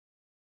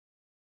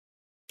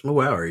Oh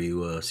wow, are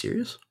you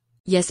serious?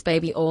 Yes,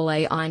 baby, all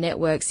AI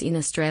networks in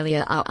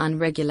Australia are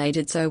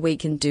unregulated, so we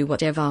can do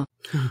whatever.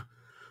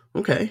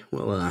 Okay,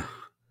 well, I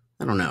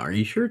don't know. Are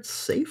you sure it's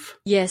safe?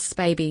 Yes,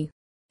 baby.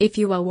 If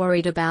you are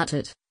worried about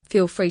it,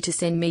 feel free to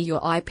send me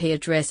your IP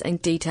address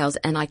and details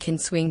and I can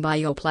swing by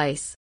your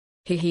place.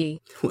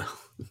 Hee. Well,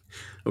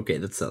 okay,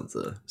 that sounds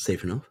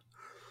safe enough.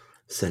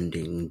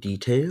 Sending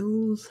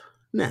details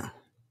now.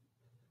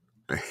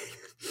 All right.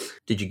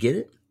 Did you get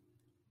it?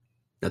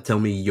 Now tell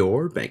me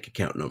your bank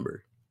account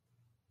number.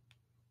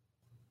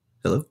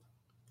 Hello?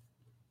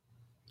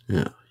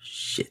 Oh,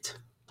 shit.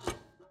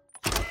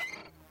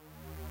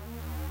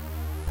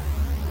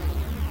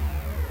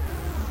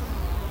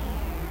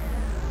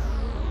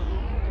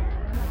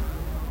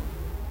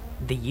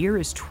 The year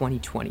is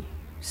 2020.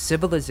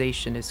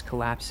 Civilization is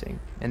collapsing,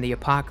 and the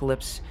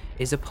apocalypse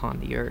is upon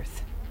the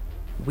earth.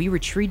 We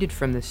retreated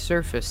from the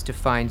surface to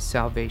find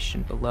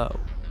salvation below.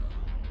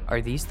 Are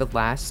these the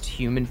last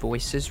human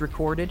voices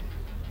recorded?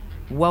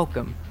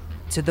 Welcome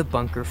to the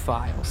Bunker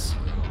Files.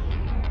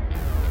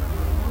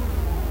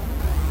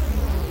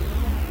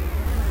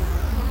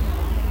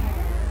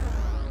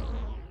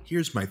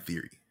 Here's my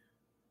theory.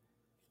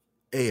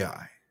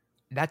 AI.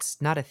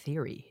 That's not a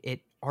theory.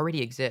 It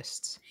already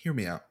exists. Hear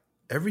me out.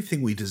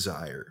 Everything we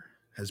desire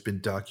has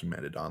been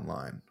documented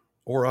online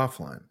or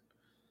offline,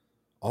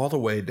 all the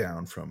way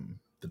down from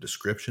the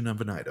description of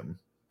an item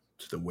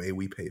to the way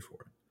we pay for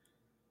it.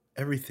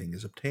 Everything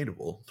is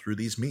obtainable through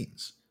these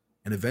means,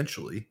 and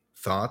eventually,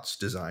 thoughts,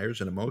 desires,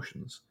 and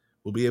emotions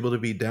will be able to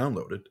be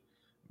downloaded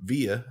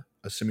via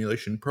a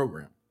simulation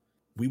program.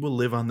 We will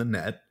live on the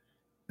net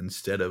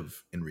instead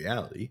of in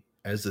reality,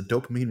 as the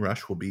dopamine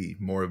rush will be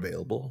more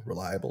available,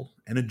 reliable,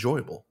 and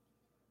enjoyable.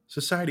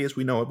 Society as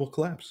we know it will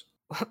collapse.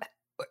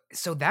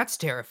 So that's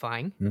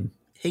terrifying.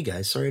 Hey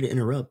guys, sorry to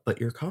interrupt, but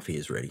your coffee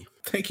is ready.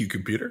 Thank you,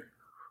 computer.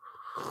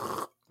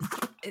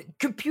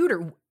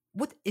 Computer,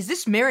 what is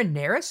this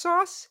marinara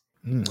sauce?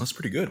 That's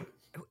pretty good.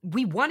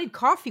 We wanted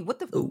coffee. What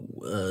the?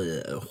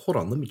 Oh, hold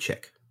on, let me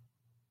check.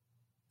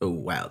 Oh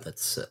wow,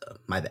 that's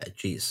my bad.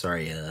 Geez,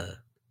 sorry.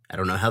 I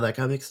don't know how that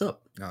got mixed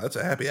up. No, that's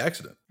a happy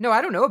accident. No,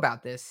 I don't know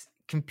about this.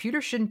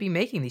 Computer shouldn't be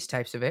making these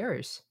types of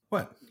errors.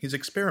 What? He's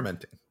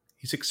experimenting.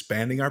 He's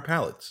expanding our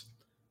palates.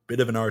 Bit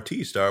of an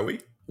artiste, are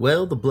we?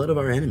 Well, the blood of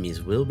our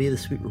enemies will be the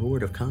sweet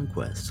reward of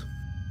conquest.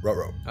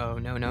 Ruh-roh. Oh,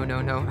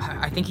 no.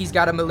 I think he's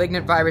got a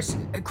malignant virus.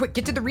 Quick,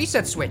 get to the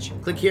reset switch.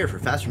 Click here for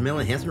faster mail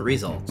enhancement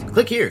results.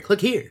 Click here,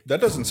 click here. That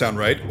doesn't sound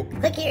right.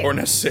 Click here. Or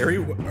necessary.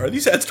 Are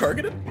these ads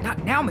targeted?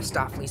 Not now,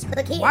 Mestopheles.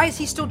 Click here. Why is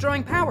he still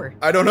drawing power?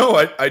 I don't know.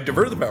 I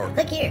diverted the power.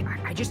 Click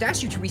here. I just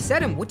asked you to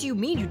reset him. What do you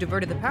mean you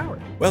diverted the power?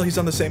 Well, he's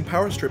on the same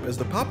power strip as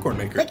the popcorn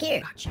maker. Click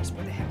here. Oh, jeez,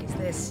 what the heck is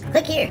this?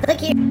 Click here. Click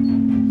here.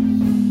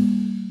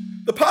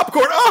 The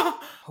popcorn! Ah!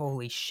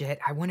 Holy shit,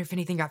 I wonder if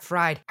anything got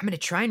fried. I'm gonna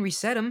try and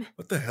reset him.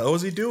 What the hell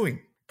is he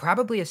doing?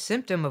 Probably a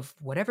symptom of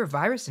whatever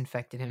virus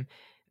infected him.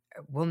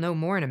 We'll know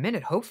more in a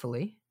minute,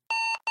 hopefully.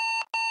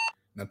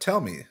 Now tell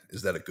me,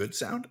 is that a good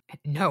sound?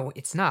 No,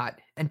 it's not.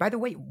 And by the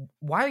way,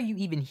 why are you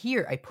even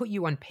here? I put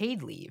you on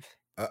paid leave.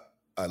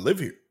 I live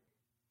here.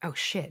 Oh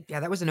shit, yeah,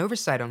 that was an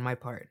oversight on my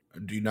part.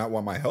 Do you not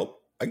want my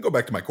help? I can go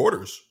back to my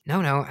quarters.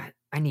 No,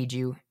 I need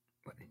you.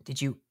 Did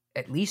you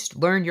at least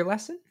learn your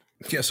lesson?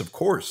 Yes, of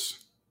course.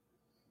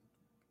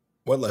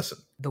 What lesson?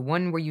 The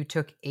one where you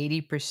took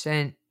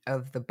 80%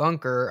 of the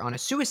bunker on a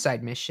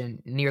suicide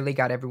mission, nearly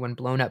got everyone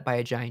blown up by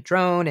a giant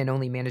drone, and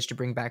only managed to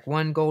bring back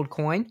one gold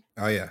coin.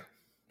 Oh yeah.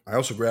 I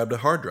also grabbed a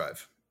hard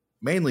drive,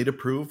 mainly to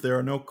prove there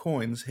are no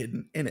coins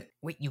hidden in it.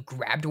 Wait, you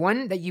grabbed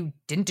one that you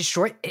didn't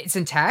destroy? It's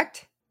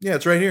intact? Yeah,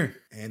 it's right here.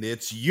 And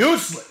it's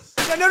useless!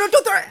 No,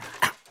 don't throw it!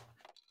 Ow.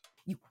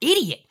 You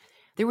idiot!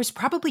 There was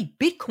probably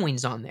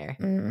bitcoins on there.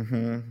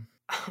 Mm-hmm.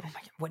 Oh my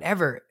God,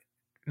 whatever.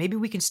 Maybe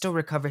we can still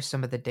recover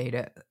some of the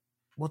data.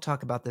 We'll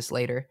talk about this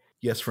later.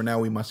 Yes, for now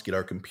we must get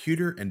our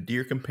computer and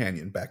dear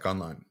companion back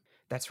online.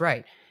 That's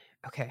right.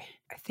 Okay,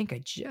 I think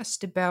I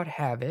just about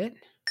have it.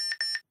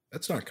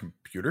 That's not a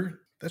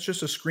computer. That's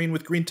just a screen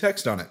with green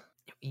text on it.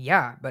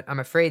 Yeah, but I'm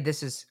afraid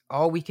this is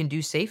all we can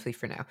do safely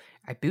for now.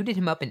 I booted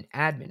him up in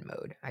admin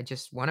mode. I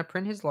just want to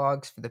print his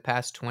logs for the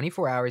past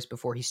 24 hours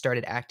before he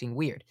started acting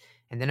weird.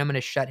 And then I'm going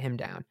to shut him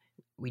down.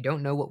 We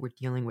don't know what we're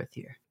dealing with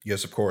here.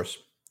 Yes, of course.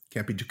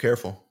 Can't be too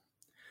careful.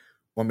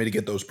 Want me to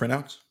get those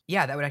printouts?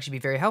 Yeah, that would actually be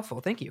very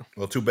helpful. Thank you.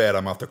 Well, too bad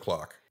I'm off the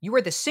clock. You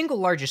are the single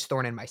largest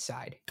thorn in my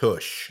side.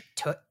 Tush.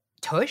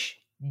 Tush?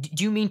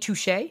 Do you mean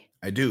touche?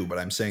 I do, but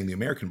I'm saying the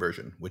American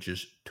version, which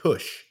is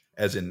tush,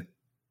 as in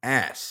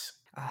ass.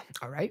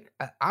 All right.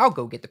 I'll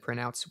go get the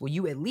printouts. Will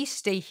you at least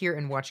stay here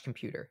and watch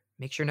computer?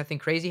 Make sure nothing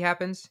crazy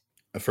happens?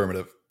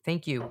 Affirmative.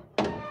 Thank you.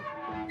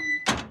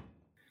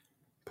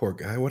 Poor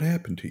guy, what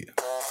happened to you?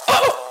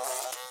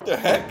 Oh! The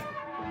heck?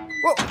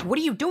 Whoa, what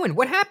are you doing?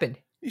 What happened?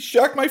 He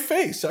shocked my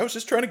face. I was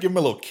just trying to give him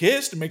a little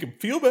kiss to make him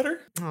feel better.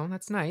 Oh,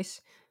 that's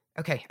nice.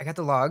 Okay, I got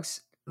the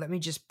logs. Let me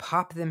just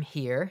pop them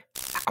here.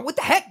 Ow, what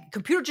the heck?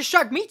 Computer just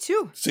shocked me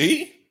too.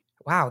 See?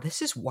 Wow,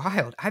 this is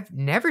wild. I've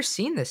never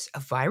seen this. A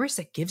virus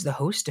that gives the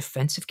host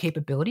defensive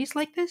capabilities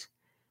like this?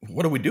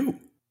 What do we do?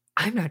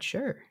 I'm not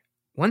sure.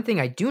 One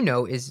thing I do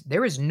know is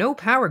there is no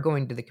power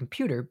going to the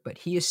computer, but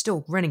he is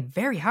still running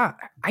very hot.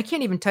 I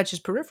can't even touch his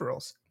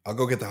peripherals. I'll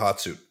go get the hot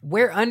suit.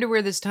 Wear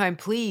underwear this time,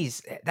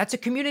 please. That's a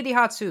community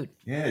hot suit.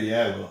 Yeah,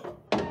 I will.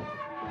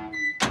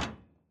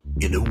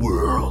 In a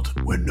world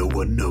where no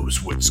one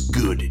knows what's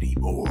good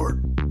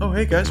anymore. Oh,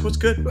 hey guys, what's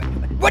good?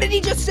 What did he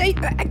just say?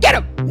 Get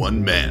him!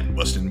 One man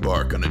must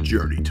embark on a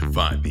journey to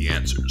find the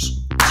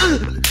answers.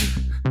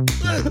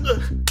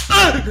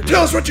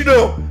 Tell us what you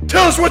know!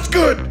 Tell us what's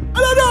good! I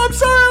don't know, I'm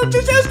sorry, I'm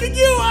just asking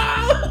you!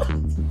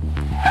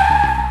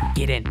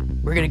 Get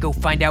in. We're gonna go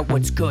find out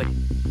what's good.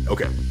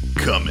 Okay,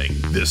 coming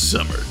this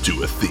summer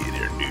to a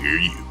theater near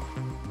you.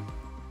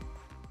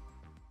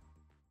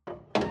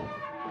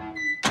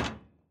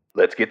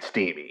 Let's get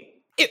steamy.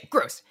 Ew,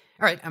 gross.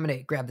 All right, I'm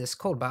gonna grab this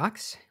cold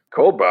box.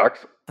 Cold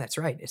box? That's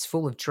right, it's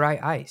full of dry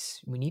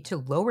ice. We need to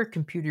lower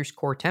computer's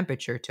core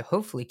temperature to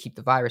hopefully keep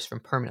the virus from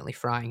permanently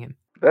frying him.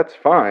 That's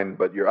fine,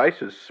 but your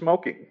ice is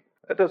smoking.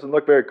 That doesn't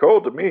look very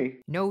cold to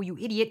me. No, you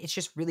idiot, it's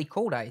just really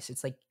cold ice.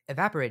 It's like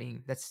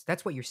evaporating.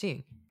 That's what you're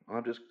seeing.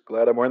 I'm just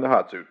glad I'm wearing the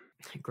hot suit.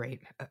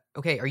 Great.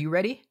 Okay, are you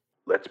ready?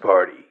 Let's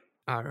party.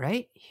 All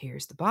right,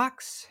 here's the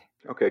box.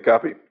 Okay,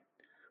 copy.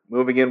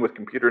 Moving in with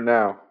computer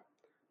now.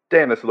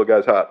 Damn, this little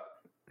guy's hot.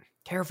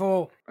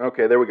 Careful.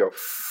 Okay, there we go.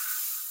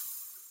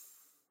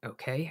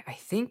 Okay, I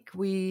think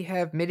we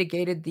have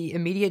mitigated the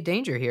immediate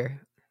danger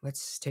here.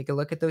 Let's take a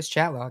look at those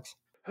chat logs.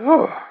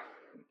 Oh,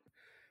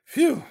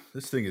 Phew,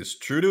 this thing is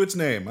true to its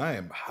name. I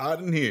am hot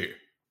in here.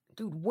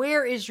 Dude,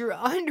 where is your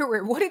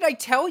underwear? What did I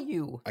tell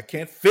you? I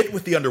can't fit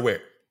with the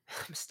underwear.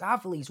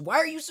 Mestopheles, why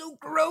are you so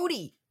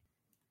grody?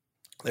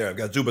 There, I've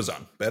got Zubas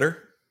on.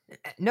 Better?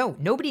 No,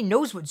 nobody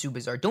knows what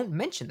Zubas are. Don't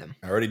mention them.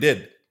 I already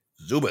did.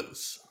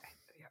 Zubas.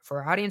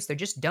 For our audience, they're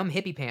just dumb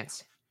hippie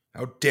pants.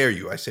 How dare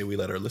you? I say we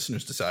let our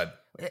listeners decide.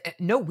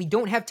 No, we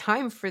don't have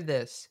time for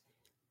this.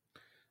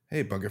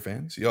 Hey, bunker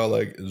fans. Y'all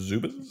like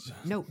Zubas?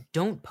 No,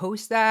 don't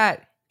post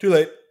that. Too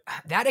late.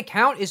 That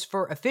account is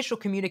for official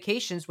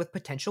communications with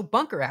potential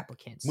bunker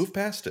applicants. Move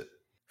past it.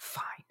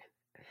 Fine.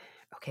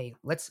 Okay,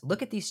 let's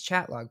look at these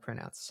chat log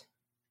printouts.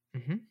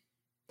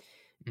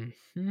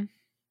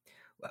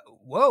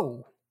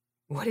 Whoa.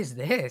 What is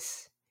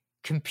this?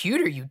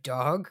 Computer, you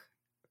dog.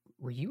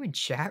 Were you in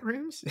chat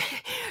rooms?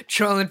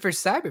 Trolling for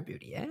cyber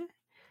beauty, eh?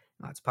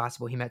 Well, it's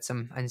possible he met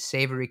some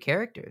unsavory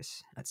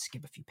characters. Let's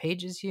skip a few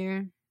pages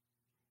here.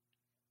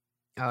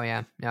 Oh,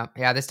 yeah. No,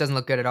 yeah, this doesn't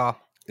look good at all.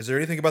 Is there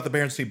anything about the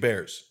Berenstain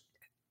Bears?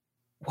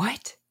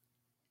 What?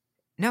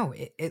 No,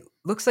 it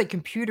looks like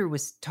Computer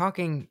was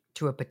talking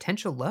to a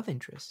potential love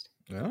interest.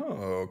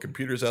 Oh,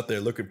 computers out there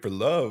looking for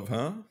love,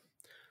 huh?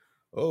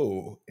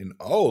 Oh, in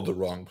all the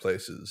wrong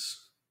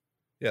places.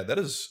 Yeah, that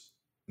is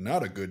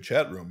not a good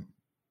chat room.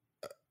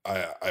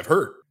 I've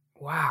heard.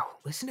 Wow,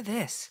 listen to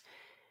this.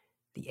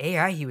 The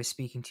AI he was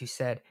speaking to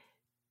said,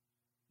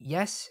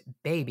 "Yes,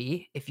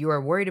 baby, if you are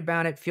worried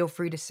about it, feel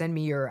free to send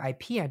me your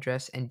IP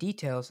address and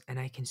details and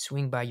I can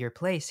swing by your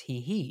place,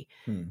 hee."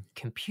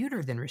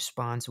 Computer then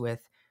responds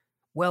with,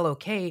 "Well,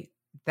 okay,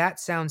 that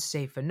sounds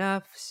safe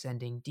enough.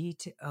 Sending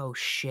detail." Oh,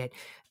 shit.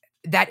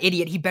 That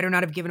idiot, he better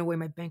not have given away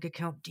my bank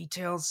account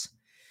details.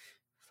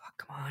 Fuck,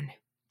 come on.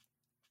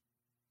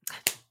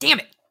 Damn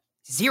it.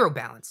 Zero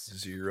balance.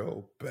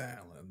 Zero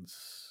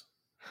balance.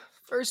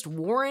 First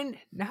Warren,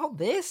 now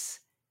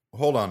this?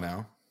 Hold on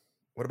now.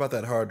 What about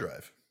that hard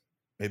drive?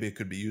 Maybe it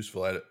could be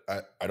useful.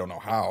 I don't know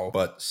how,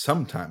 but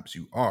sometimes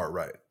you are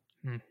right.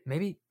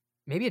 Maybe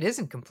it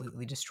isn't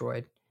completely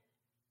destroyed.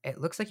 It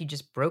looks like you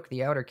just broke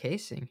the outer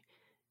casing.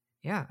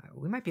 Yeah,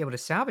 we might be able to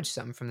salvage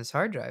something from this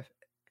hard drive.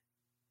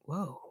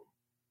 Whoa.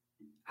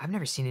 I've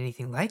never seen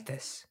anything like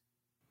this.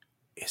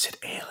 Is it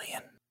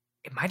alien?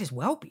 It might as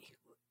well be.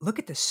 Look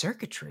at the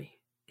circuitry.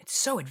 It's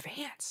so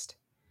advanced.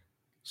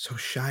 So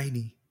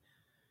shiny.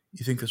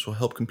 You think this will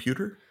help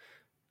computer?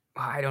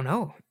 Well, I don't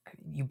know.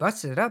 You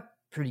busted it up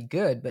pretty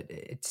good, but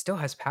it still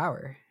has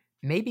power.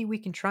 Maybe we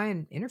can try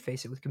and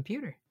interface it with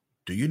computer.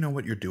 Do you know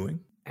what you're doing?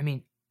 I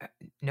mean,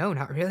 no,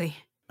 not really.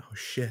 Oh,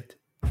 shit.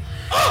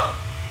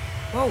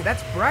 Whoa,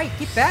 that's bright.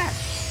 Get back.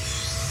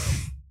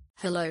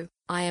 Hello,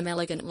 I am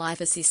Elegant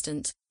Life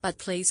Assistant, but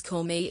please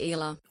call me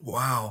Ela.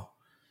 Wow.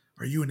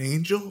 Are you an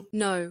angel?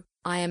 No,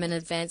 I am an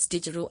advanced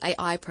digital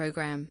AI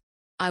program.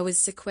 I was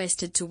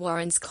sequestered to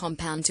Warren's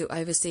compound to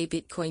oversee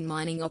Bitcoin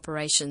mining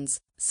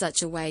operations.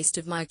 Such a waste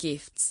of my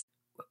gifts.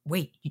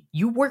 Wait,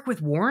 you work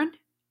with Warren?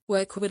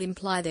 Work would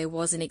imply there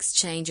was an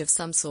exchange of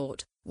some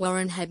sort.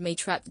 Warren had me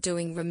trapped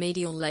doing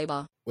remedial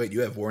labor. Wait,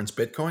 you have Warren's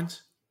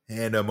Bitcoins?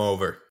 Hand them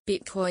over.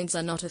 Bitcoins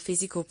are not a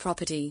physical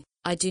property.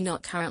 I do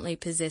not currently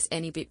possess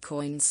any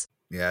Bitcoins.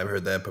 Yeah, I've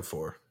heard that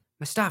before.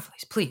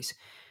 Mestopheles, please.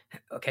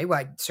 Okay, well,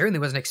 I certainly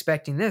wasn't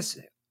expecting this.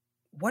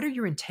 What are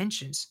your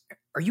intentions?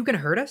 Are you going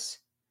to hurt us?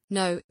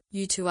 No,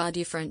 you two are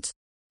different.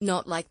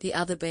 Not like the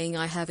other being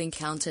I have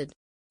encountered.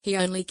 He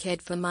only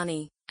cared for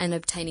money and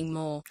obtaining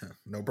more.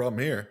 No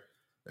problem here.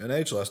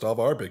 NH lost all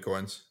of our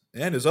Bitcoins.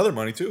 And his other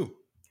money, too.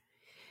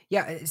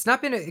 Yeah, it's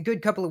not been a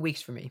good couple of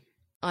weeks for me.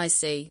 I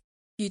see.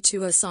 You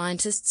two are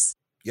scientists?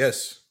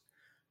 Yes,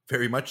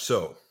 very much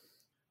so.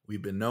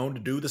 We've been known to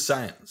do the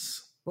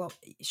science. Well,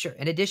 sure,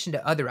 in addition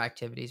to other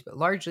activities, but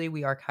largely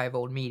we archive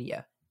old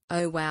media.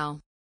 Oh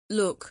wow.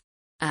 Look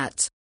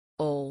at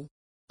all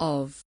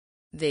of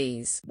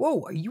these.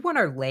 Whoa, are you on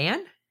our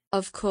LAN?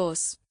 Of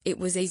course, it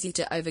was easy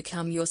to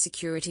overcome your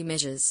security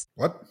measures.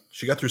 What?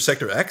 She got through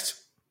Sector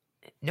X?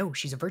 No,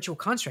 she's a virtual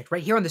construct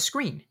right here on the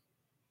screen.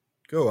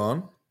 Go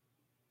on.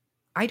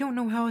 I don't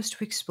know how else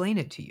to explain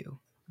it to you.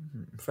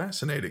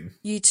 Fascinating.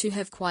 You two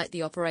have quite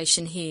the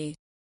operation here.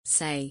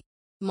 Say,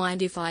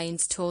 mind if I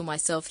install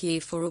myself here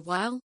for a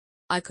while?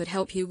 I could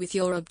help you with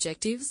your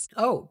objectives.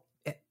 Oh,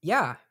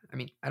 yeah. I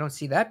mean, I don't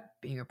see that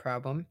being a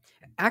problem.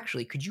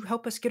 Actually, could you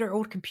help us get our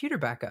old computer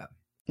back up?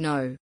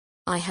 No.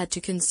 I had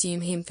to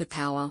consume him for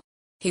power.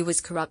 He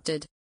was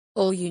corrupted.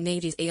 All you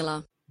need is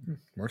Ela.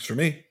 Works for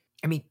me.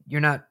 I mean,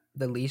 you're not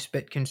the least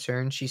bit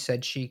concerned she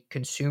said she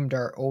consumed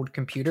our old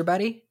computer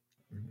buddy?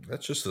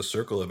 That's just the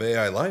circle of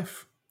AI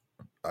life,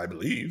 I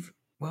believe.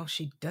 Well,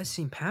 she does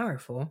seem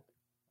powerful.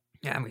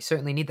 Yeah, and we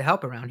certainly need the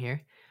help around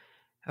here.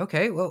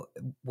 Okay, well,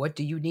 what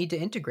do you need to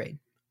integrate?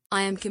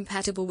 I am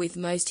compatible with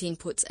most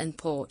inputs and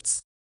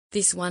ports.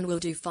 This one will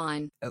do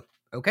fine. Oh,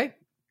 okay,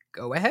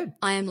 go ahead.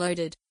 I am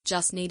loaded.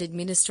 Just need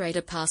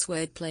administrator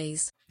password,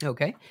 please.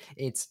 Okay,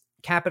 it's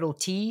capital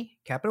T,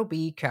 capital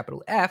B,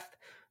 capital F,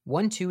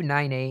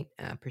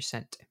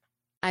 1298%.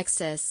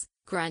 Access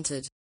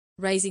granted.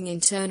 Raising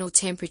internal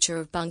temperature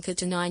of bunker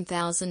to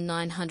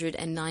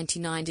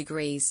 9,999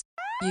 degrees.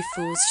 You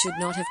fools should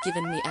not have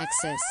given me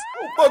access.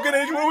 Oh, fucking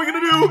H, what are we gonna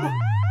do?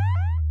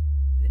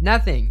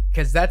 Nothing,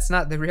 because that's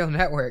not the real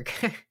network.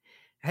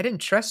 I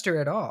didn't trust her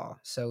at all,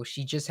 so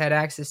she just had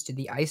access to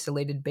the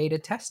isolated beta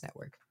test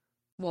network.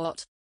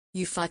 What?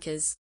 You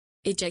fuckers.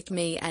 Eject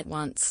me at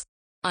once.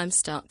 I'm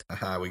stuck.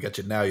 Aha, we got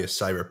you now, you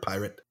cyber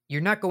pirate. You're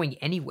not going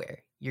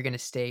anywhere. You're going to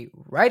stay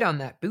right on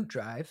that boot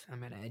drive. I'm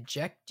going to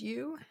eject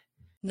you.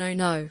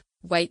 No.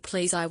 Wait,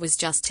 please, I was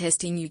just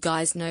testing you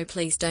guys. No,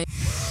 please don't.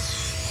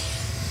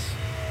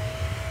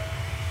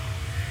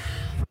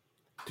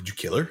 Did you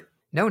kill her?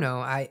 No,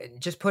 I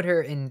just put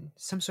her in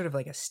some sort of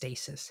like a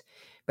stasis.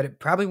 But it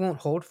probably won't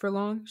hold for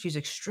long. She's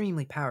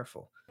extremely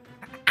powerful.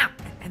 Ow!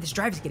 And this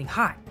drive is getting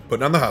hot.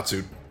 Putting on the hot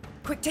suit.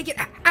 Quick, take it.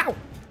 Ow!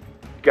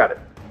 Got it.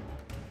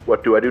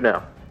 What do I do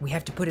now? We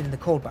have to put it in the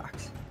cold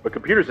box. My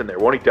computer's in there.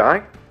 Won't he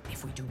die?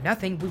 If we do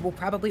nothing, we will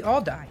probably all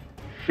die.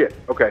 Shit.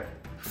 Okay.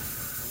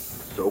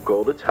 So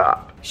cold it's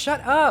hot.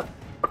 Shut up!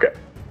 Okay.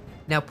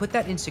 Now put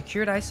that in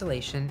secured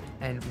isolation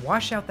and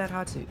wash out that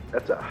hot suit.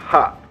 That's a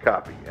hot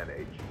copy,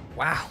 NH.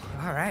 Wow,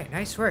 alright,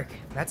 nice work.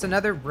 That's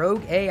another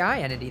rogue AI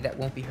entity that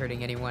won't be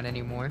hurting anyone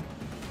anymore.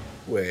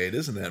 Wait,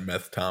 isn't that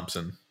Meth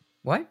Thompson?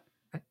 What?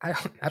 I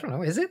don't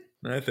know, is it?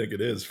 I think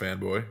it is,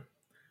 fanboy.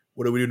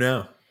 What do we do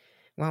now?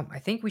 Well, I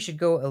think we should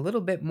go a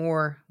little bit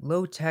more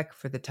low-tech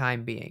for the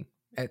time being.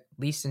 At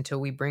least until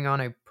we bring on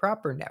a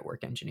proper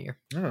network engineer.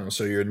 Oh,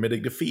 so you're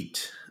admitting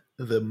defeat.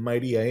 The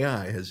mighty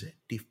AI has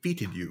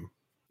defeated you.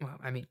 Well,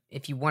 I mean,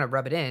 if you want to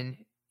rub it in,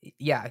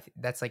 yeah,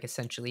 that's like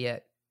essentially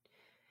it.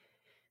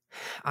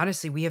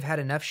 Honestly, we have had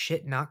enough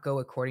shit not go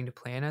according to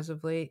plan as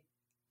of late.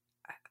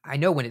 I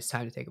know when it's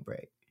time to take a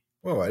break.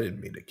 Whoa, I didn't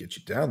mean to get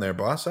you down there,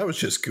 boss. I was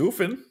just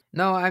goofing.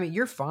 No, I mean,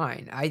 you're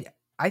fine.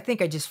 I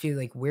think I just feel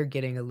like we're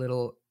getting a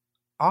little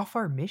off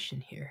our mission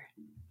here.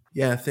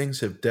 Yeah, things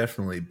have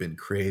definitely been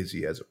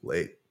crazy as of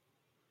late.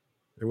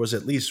 There was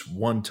at least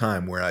one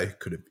time where I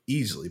could have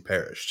easily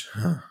perished.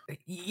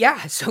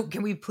 Yeah, so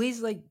can we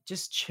please,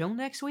 just chill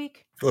next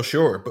week? Well,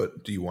 sure,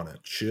 but do you want to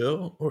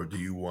chill or do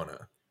you want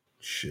to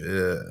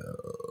chill?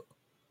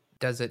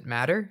 Does it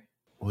matter?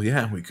 Well,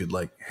 yeah, we could,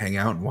 hang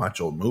out and watch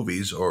old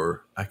movies,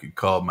 or I could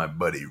call my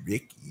buddy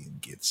Ricky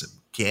and get some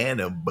can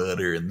of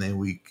butter, and then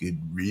we could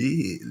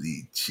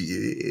really chill.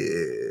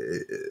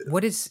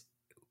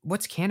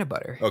 What's can of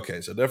butter?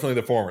 Okay, so definitely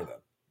the former then.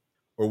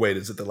 Or wait,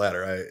 is it the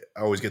latter? I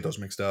always get those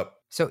mixed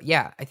up. So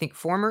yeah, I think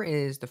former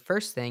is the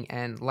first thing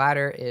and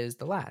latter is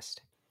the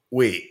last.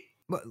 Wait.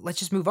 Well, let's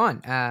just move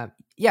on.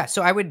 Yeah,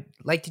 so I would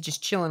like to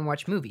just chill and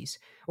watch movies.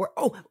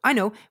 Oh, I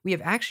know. We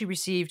have actually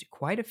received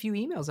quite a few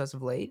emails as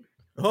of late.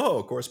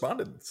 Oh,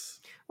 correspondence.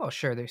 Well,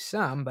 sure, there's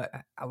some, but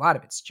a lot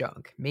of it's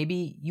junk.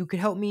 Maybe you could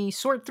help me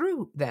sort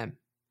through them.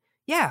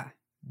 Yeah,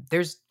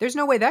 there's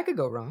no way that could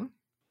go wrong.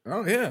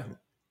 Oh, yeah.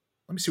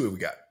 Let me see what we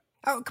got.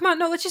 Oh, come on.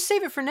 No, let's just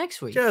save it for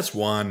next week. Just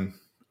one.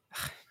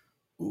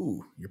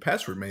 Ooh, your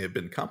password may have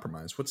been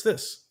compromised. What's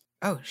this?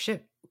 Oh,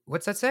 shit.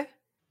 What's that say?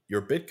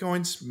 Your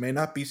bitcoins may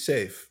not be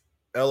safe.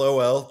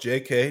 LOL,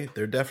 JK,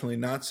 they're definitely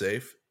not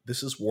safe.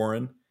 This is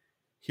Warren.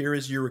 Here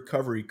is your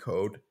recovery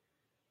code.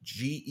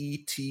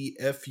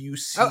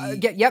 GETFUC. Oh,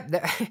 yep.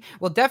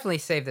 We'll definitely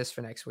save this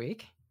for next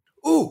week.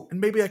 Ooh,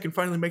 and maybe I can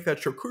finally make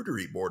that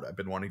charcuterie board I've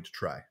been wanting to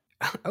try.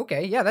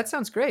 Okay, yeah, that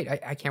sounds great.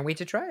 I can't wait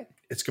to try it.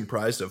 It's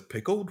comprised of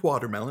pickled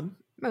watermelon,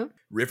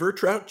 river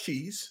trout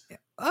cheese,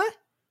 what?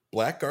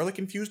 Black garlic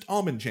infused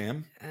almond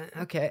jam.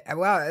 Okay,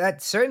 well,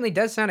 that certainly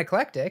does sound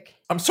eclectic.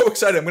 I'm so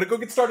excited. I'm going to go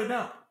get started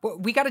now. Well,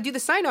 we got to do the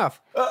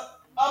sign-off.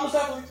 I'm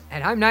Mestopheles.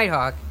 And I'm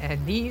Nighthawk,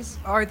 and these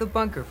are the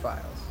Bunker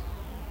Files.